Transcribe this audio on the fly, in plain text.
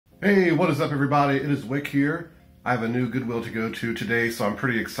Hey, what is up everybody? It is Wick here. I have a new Goodwill to go to today, so I'm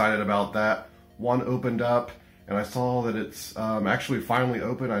pretty excited about that. One opened up, and I saw that it's actually finally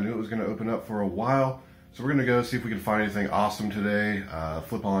open. I knew it was going to open up for a while, so we're going to go see if we can find anything awesome today.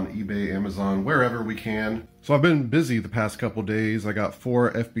 Flip on eBay, Amazon, wherever we can. So I've been busy the past couple days. I got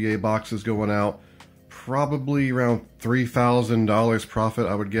 4 FBA boxes going out, probably around $3,000 profit,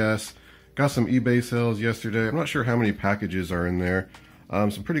 I would guess. Got some eBay sales yesterday. I'm not sure how many packages are in there.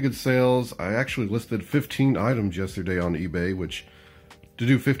 Some pretty good sales. I actually listed 15 items yesterday on eBay, which to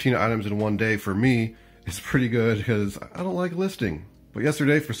do 15 items in one day for me is pretty good because I don't like listing. But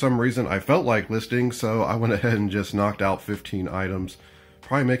yesterday, for some reason, I felt like listing, so I went ahead and just knocked out 15 items.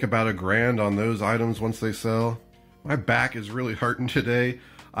 Probably make about $1,000 on those items once they sell. My back is really hurting today.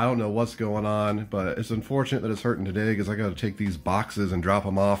 I don't know what's going on, but it's unfortunate that it's hurting today because I got to take these boxes and drop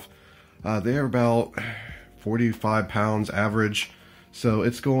them off. They're about 45 pounds average. So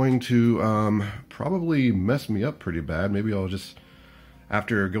it's going to probably mess me up pretty bad. Maybe I'll just,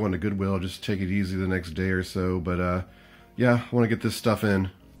 after going to Goodwill, just take it easy the next day or so. But yeah, I want to get this stuff in.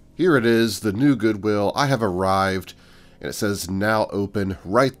 Here it is, the new Goodwill. I have arrived, and it says now open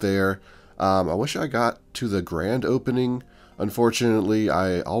right there. I wish I got to the grand opening. Unfortunately,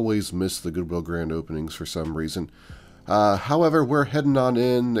 I always miss the Goodwill grand openings for some reason. However, we're heading on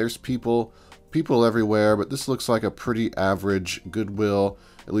in. There's people everywhere, but this looks like a pretty average Goodwill,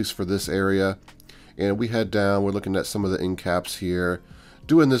 at least for this area. And we head down, we're looking at some of the end caps here,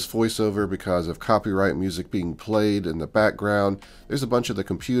 doing this voiceover because of copyright music being played in the background. There's a bunch of the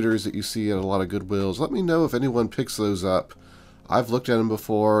computers that you see at a lot of Goodwills. Let me know if anyone picks those up. I've looked at them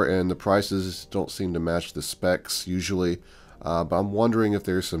before and the prices don't seem to match the specs usually, but I'm wondering if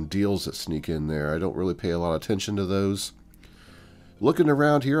there's some deals that sneak in there. I don't really pay a lot of attention to those. Looking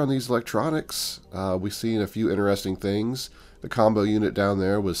around here on these electronics, we've seen a few interesting things. The combo unit down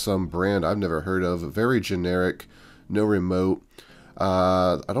there was some brand I've never heard of, very generic, no remote.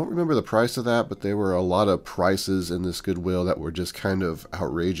 I don't remember the price of that, but there were a lot of prices in this Goodwill that were just kind of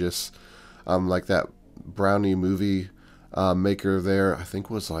outrageous. Like that Brownie movie maker there, I think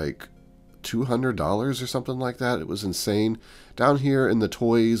was like $200 or something like that. It was insane. Down here in the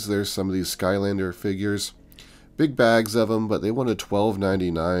toys, there's some of these Skylander figures. Big bags of them, but they wanted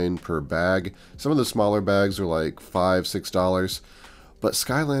 $12.99 per bag. Some of the smaller bags are like $5, $6. But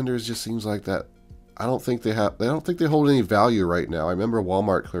Skylanders just seems like that. I don't think they hold any value right now. I remember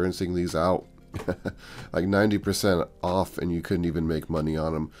Walmart clearancing these out like 90% off, and you couldn't even make money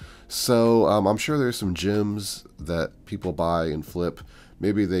on them. So I'm sure there's some gems that people buy and flip.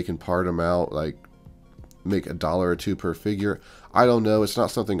 Maybe they can part them out, like make $1 or $2 per figure. I don't know. It's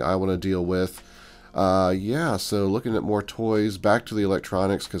not something I want to deal with. Yeah, so looking at more toys, back to the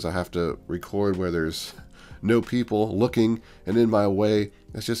electronics because I have to record where there's no people looking and in my way.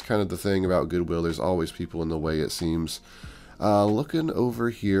 That's just kind of the thing about Goodwill. There's always people in the way, it seems. Looking over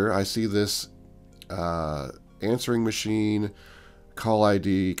here, I see this answering machine call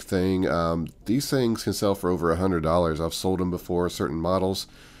ID thing. These things can sell for over $100. I've sold them before, certain models.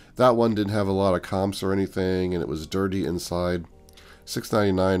 That one didn't have a lot of comps or anything, and it was dirty inside.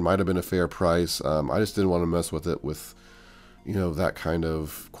 $6.99 might have been a fair price. I just didn't want to mess with it with, you know, that kind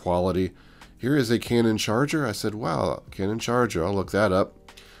of quality. Here is a Canon charger. I said, wow, Canon charger. I'll look that up.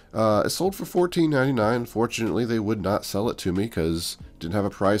 It sold for $14.99. Unfortunately, they would not sell it to me because it didn't have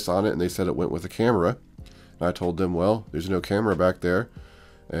a price on it, and they said it went with a camera. And I told them, well, there's no camera back there.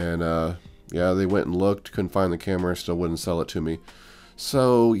 And yeah, they went and looked, couldn't find the camera, still wouldn't sell it to me.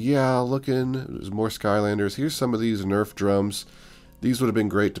 So yeah, looking, there's more Skylanders. Here's some of these Nerf drums. These would have been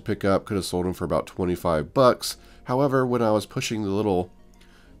great to pick up. Could have sold them for about 25 bucks. However, when I was pushing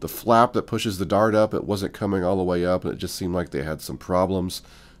the flap that pushes the dart up, it wasn't coming all the way up, and it just seemed like they had some problems.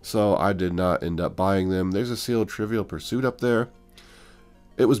 So I did not end up buying them. There's a sealed Trivial Pursuit up there.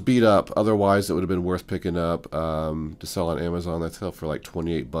 It was beat up. Otherwise, it would have been worth picking up to sell on Amazon. They sell for like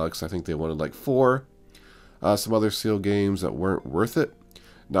 28 bucks. I think they wanted like 4. Some other sealed games that weren't worth it.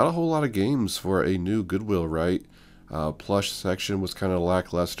 Not a whole lot of games for a new Goodwill, right? Plush section was kind of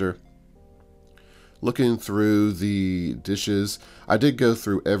lackluster. Looking through the dishes, I did go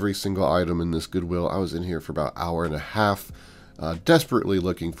through every single item in this Goodwill. I was in here for about an hour and a half, desperately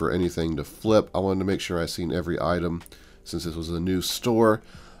looking for anything to flip. I wanted to make sure I seen every item since this was a new store.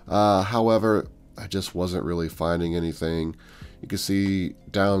 However, I just wasn't really finding anything. You can see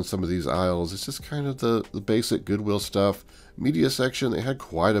down some of these aisles, it's just kind of the basic Goodwill stuff. Media section, they had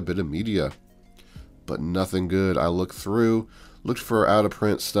quite a bit of media, but nothing good. I looked through, looked for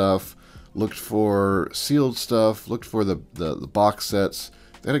out-of-print stuff, looked for sealed stuff, looked for the box sets.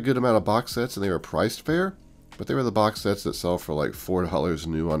 They had a good amount of box sets and they were priced fair. but they were the box sets that sell for like $4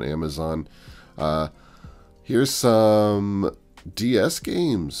 new on Amazon. Here's some DS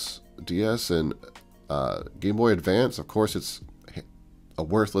games. DS and Game Boy Advance. Of course, it's a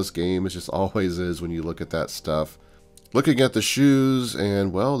worthless game. It just always is when you look at that stuff. Looking at the shoes,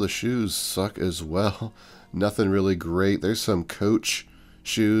 and well, the shoes suck as well. Nothing really great. There's some Coach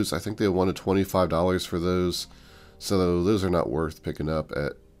shoes. I think they wanted $25 for those. So those are not worth picking up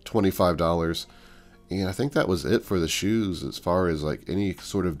at $25. And I think that was it for the shoes as far as like any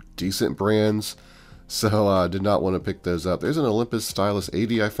sort of decent brands. So I did not want to pick those up. There's an Olympus Stylus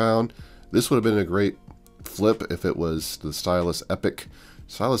 80 I found. This would have been a great flip if it was the Stylus Epic.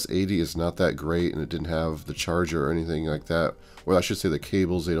 Stylus 80 is not that great, and it didn't have the charger or anything like that. Or I should say the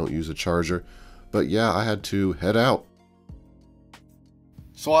cables, they don't use a charger. But yeah, I had to head out.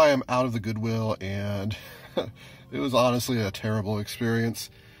 So I am out of the Goodwill, and it was honestly a terrible experience.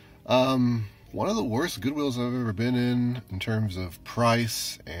 One of the worst Goodwills I've ever been in terms of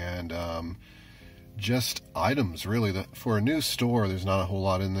price and just items, really. For a new store, there's not a whole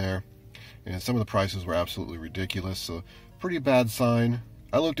lot in there. And some of the prices were absolutely ridiculous, so pretty bad sign.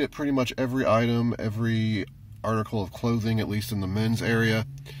 I looked at pretty much every item, every article of clothing, at least in the men's area,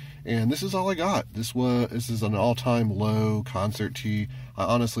 and this is all I got. This is an all-time low concert tee. I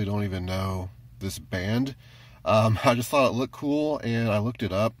honestly don't even know this band. I just thought it looked cool, and I looked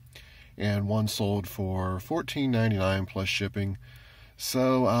it up, and one sold for $14.99 plus shipping.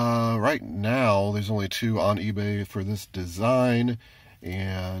 So right now, there's only two on eBay for this design,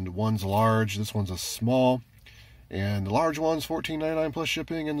 and one's large, this one's a small, and the large one's $14.99 plus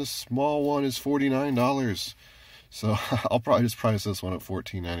shipping, and the small one is $49. So I'll probably just price this one at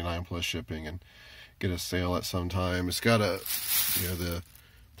 $14.99 plus shipping and get a sale at some time. It's got the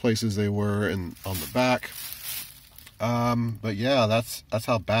places they were on the back. But yeah, that's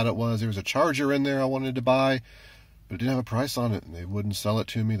how bad it was. There was a charger in there I wanted to buy, but it didn't have a price on it, and they wouldn't sell it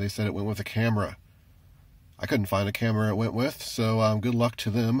to me. They said it went with a camera. I couldn't find a camera it went with, so good luck to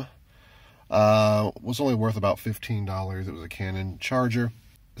them. Was only worth about $15. It was a Canon charger.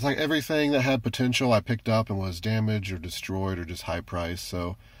 It's like everything that had potential I picked up and was damaged or destroyed or just high price.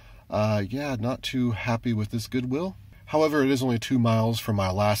 So yeah, not too happy with this Goodwill. However, it is only 2 miles from my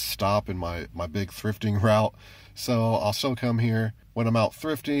last stop in my big thrifting route. So I'll still come here when I'm out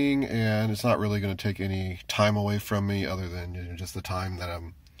thrifting, and it's not really going to take any time away from me other than just the time that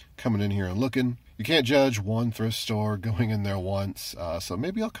I'm coming in here and looking. You can't judge one thrift store going in there once, so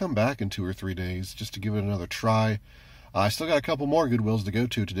maybe I'll come back in 2 or 3 days just to give it another try. I still got a couple more Goodwills to go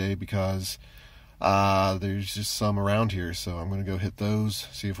to today because there's just some around here, so I'm going to go hit those,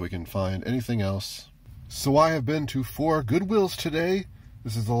 see if we can find anything else. So I have been to 4 Goodwills today.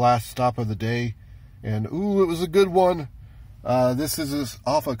 This is the last stop of the day, and ooh, it was a good one. This is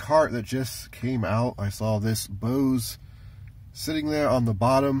off a cart that just came out. I saw this Bose sitting there on the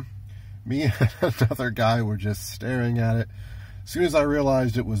bottom. Me and another guy were just staring at it. As soon as I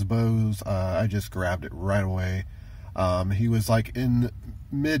realized it was Bose, I just grabbed it right away. He was like in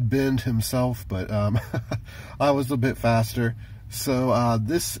mid-bend himself, but I was a bit faster. So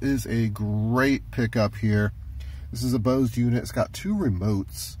this is a great pickup here. This is a Bose unit. It's got 2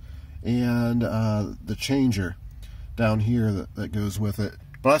 remotes and the changer down here that goes with it.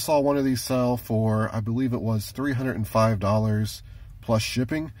 But I saw one of these sell for, I believe it was $305 plus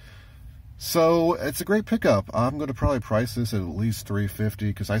shipping. So it's a great pickup. I'm going to probably price this at least $350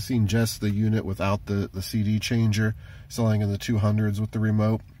 because I seen just the unit without the CD changer selling in the 200s with the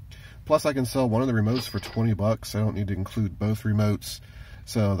remote. Plus I can sell one of the remotes for 20 bucks. I don't need to include both remotes.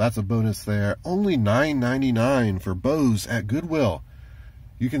 So that's a bonus there. Only $9.99 for Bose at Goodwill.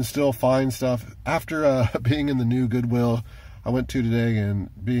 You can still find stuff. After being in the new Goodwill I went to today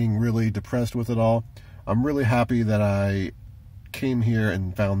and being really depressed with it all, I'm really happy that I came here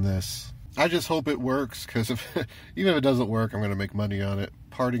and found this. I just hope it works, because even if it doesn't work, I'm going to make money on it.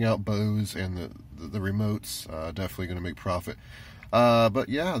 Parting out Bose and the remotes, definitely going to make profit. But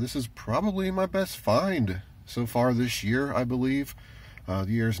yeah, this is probably my best find so far this year, I believe. The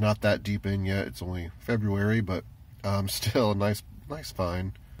year's not that deep in yet. It's only February, but still a nice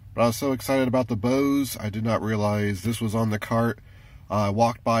find. But I was so excited about the Bose, I did not realize this was on the cart. I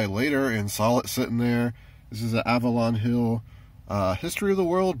walked by later and saw it sitting there. This is an Avalon Hill History of the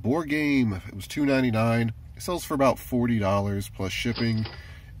World board game. It was $2.99. It sells for about $40 plus shipping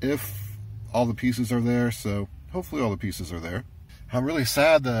if all the pieces are there, so hopefully all the pieces are there. I'm really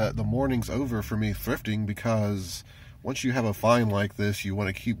sad that the morning's over for me thrifting, because once you have a find like this, you want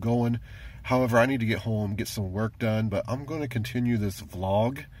to keep going. However, I need to get home, get some work done, but I'm going to continue this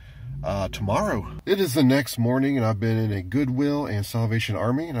vlog tomorrow. It is the next morning and I've been in a Goodwill and Salvation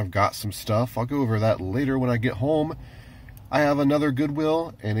Army and I've got some stuff. I'll go over that later when I get home. I have another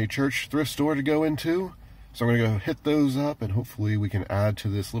Goodwill and a church thrift store to go into. So I'm going to go hit those up and hopefully we can add to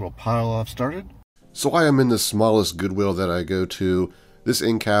this little pile I've started. So I am in the smallest Goodwill that I go to. This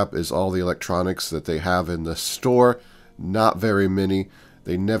end cap is all the electronics that they have in the store. Not very many.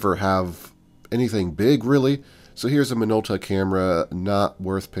 They never have anything big really. So here's a Minolta camera, not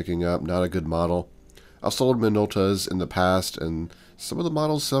worth picking up, not a good model. I've sold Minoltas in the past and some of the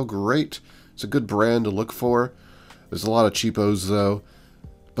models sell great. It's a good brand to look for. There's a lot of cheapos though.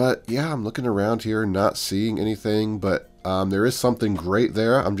 But yeah, I'm looking around here, not seeing anything, but there is something great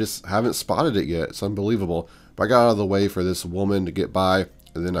there. I'm just haven't spotted it yet. It's unbelievable. But I got out of the way for this woman to get by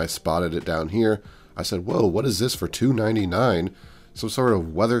and then I spotted it down here. I said, whoa, what is this for $2.99? Some sort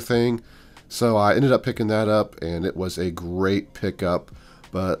of weather thing. So I ended up picking that up and it was a great pickup.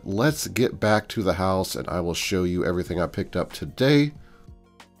 But let's get back to the house and I will show you everything I picked up today.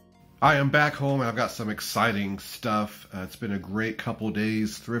 I am back home and I've got some exciting stuff. It's been a great couple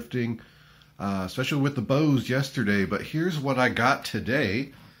days thrifting, especially with the bows yesterday. But here's what I got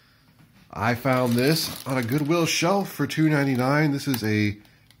today. I found this on a Goodwill shelf for $2.99. This is a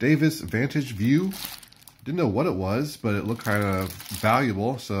Davis Vantage View. Didn't know what it was, but it looked kind of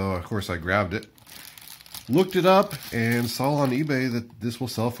valuable, so of course I grabbed it. Looked it up and saw on eBay that this will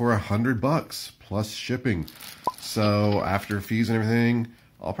sell for $100 plus shipping. So after fees and everything,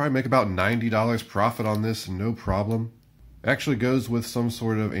 I'll probably make about $90 profit on this, no problem. It actually goes with some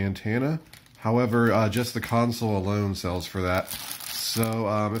sort of antenna. However, just the console alone sells for that.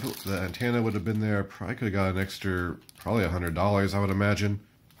 So if the antenna would have been there, I probably could have got an extra, probably $100, I would imagine.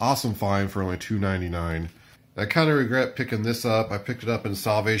 Awesome find for only $2.99. I kind of regret picking this up. I picked it up in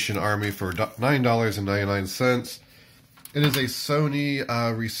Salvation Army for $9.99. It is a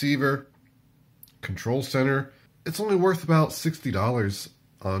Sony receiver control center. It's only worth about $60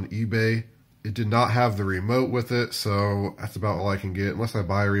 on eBay. It did not have the remote with it, so that's about all I can get unless I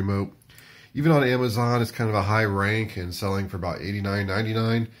buy a remote. Even on Amazon, it's kind of a high rank and selling for about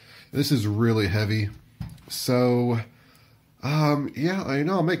 $89.99. This is really heavy. So yeah, I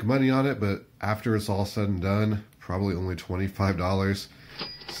know I'll make money on it, but after it's all said and done, probably only $25.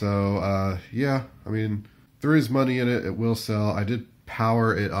 So, yeah, I mean, there is money in it. It will sell. I did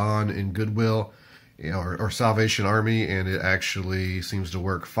power it on in Goodwill or Salvation Army, and it actually seems to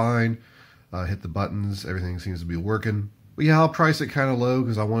work fine. Hit the buttons. Everything seems to be working. But yeah, I'll price it kind of low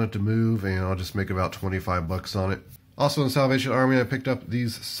because I want it to move, and I'll just make about 25 bucks on it. Also in Salvation Army, I picked up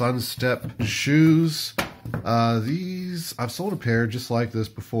these Sunstep shoes. These, I've sold a pair just like this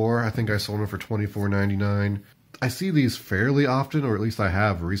before. I think I sold them for $24.99. I see these fairly often, or at least I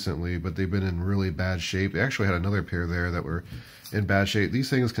have recently, but they've been in really bad shape. They actually had another pair there that were in bad shape. These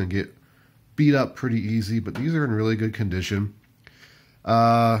things can get beat up pretty easy, but these are in really good condition.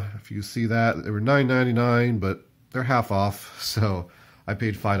 If you see that, they were $9.99, but they're half off, so I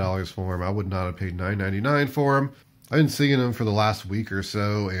paid $5 for them. I would not have paid $9.99 for them. I've been seeing them for the last week or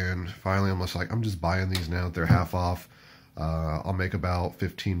so, and finally I'm just like, I'm just buying these now that they're half off. I'll make about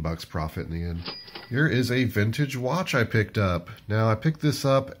 15 bucks profit in the end. Here is a vintage watch I picked up. Now, I picked this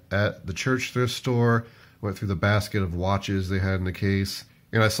up at the church thrift store, went through the basket of watches they had in the case,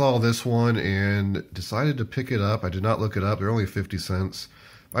 and I saw this one and decided to pick it up. I did not look it up. They're only 50 cents.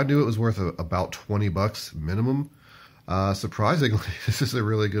 I knew it was worth about 20 bucks minimum. Surprisingly, this is a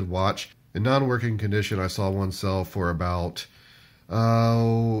really good watch. In non-working condition, I saw one sell for about,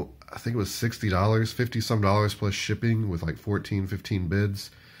 I think it was $60, 50 some dollars plus shipping with like 14, 15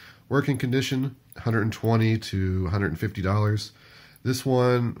 bids. Working condition, $120 to $150. This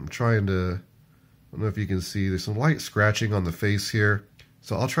one, I'm trying to, I don't know if you can see, there's some light scratching on the face here.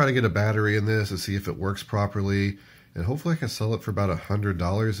 So I'll try to get a battery in this and see if it works properly. And hopefully I can sell it for about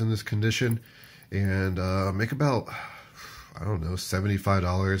 $100 in this condition. And make about, I don't know,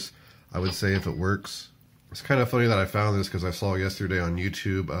 $75. I would say if it works. It's kind of funny that I found this because I saw yesterday on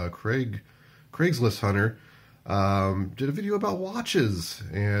YouTube, Craigslist Hunter did a video about watches.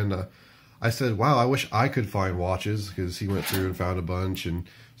 And I said, wow, I wish I could find watches, because he went through and found a bunch and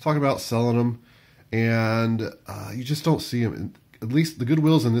was talking about selling them. And you just don't see them. At least the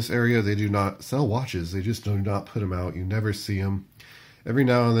Goodwills in this area, they do not sell watches. They just do not put them out. You never see them. Every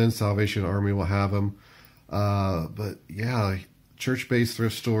now and then Salvation Army will have them. But yeah, church-based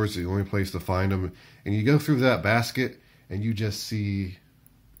thrift stores is the only place to find them. And you go through that basket and you just see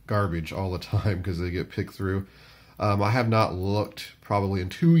garbage all the time because they get picked through. I have not looked probably in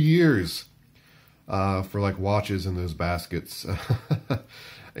 2 years for like watches in those baskets.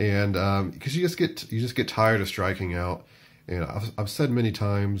 And because you just get tired of striking out. And I've said many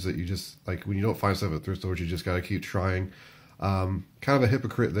times that you just, like, when you don't find stuff at thrift stores, you just got to keep trying. Kind of a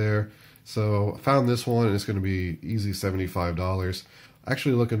hypocrite there. So I found this one, and it's going to be easy $75.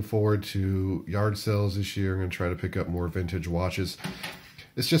 Actually looking forward to yard sales this year. I'm going to try to pick up more vintage watches.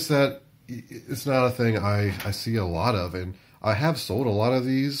 It's just that it's not a thing I see a lot of, and I have sold a lot of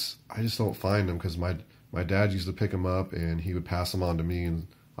these. I just don't find them because my dad used to pick them up, and he would pass them on to me, and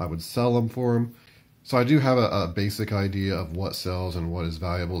I would sell them for him. So I do have a basic idea of what sells and what is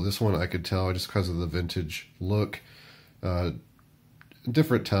valuable. This one I could tell just because of the vintage look.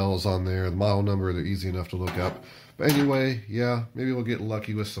 Different tells on there. The model number, they're easy enough to look up. But anyway, yeah, maybe we'll get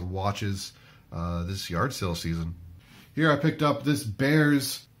lucky with some watches this yard sale season. Here I picked up this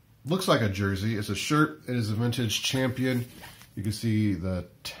Bears, looks like a jersey. It's a shirt. It is a vintage Champion. You can see the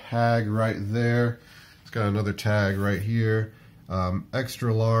tag right there. It's got another tag right here.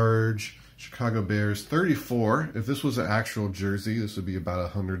 Extra large, Chicago Bears, 34. If this was an actual jersey, this would be about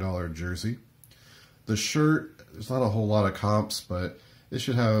a $100 jersey. The shirt, there's not a whole lot of comps, but it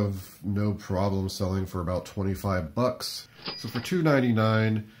should have no problem selling for about 25 bucks. So for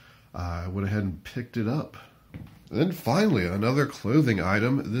 $2.99, I went ahead and picked it up. And then finally, another clothing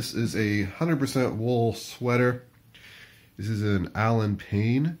item. This is a 100% wool sweater. This is an Allen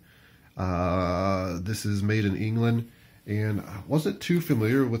Payne. This is made in England. And I wasn't too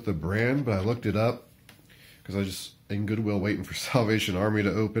familiar with the brand, but I looked it up because I was just in Goodwill waiting for Salvation Army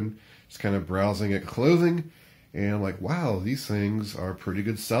to open. Just kind of browsing at clothing. And I'm like, wow, these things are pretty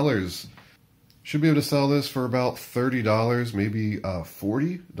good sellers. Should be able to sell this for about $30, maybe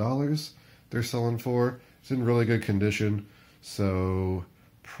 $40 they're selling for. It's in really good condition, so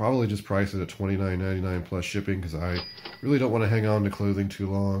probably just price it at $29.99 plus shipping because I really don't want to hang on to clothing too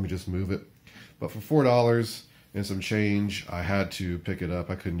long, just move it. But for $4 and some change, I had to pick it up.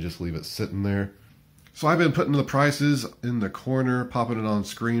 I couldn't just leave it sitting there. So I've been putting the prices in the corner, popping it on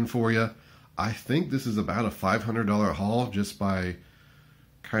screen for you. I think this is about a $500 haul just by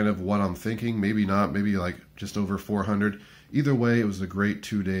kind of what I'm thinking. Maybe not, maybe like just over $400. Either way, it was a great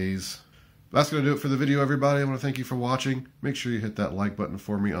 2 days. That's going to do it for the video, everybody. I want to thank you for watching. Make sure you hit that like button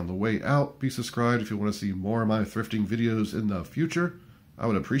for me on the way out. Be subscribed if you want to see more of my thrifting videos in the future. I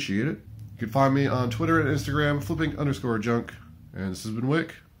would appreciate it. You can find me on Twitter and Instagram, flipping_junk. And this has been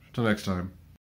Wick. Till next time.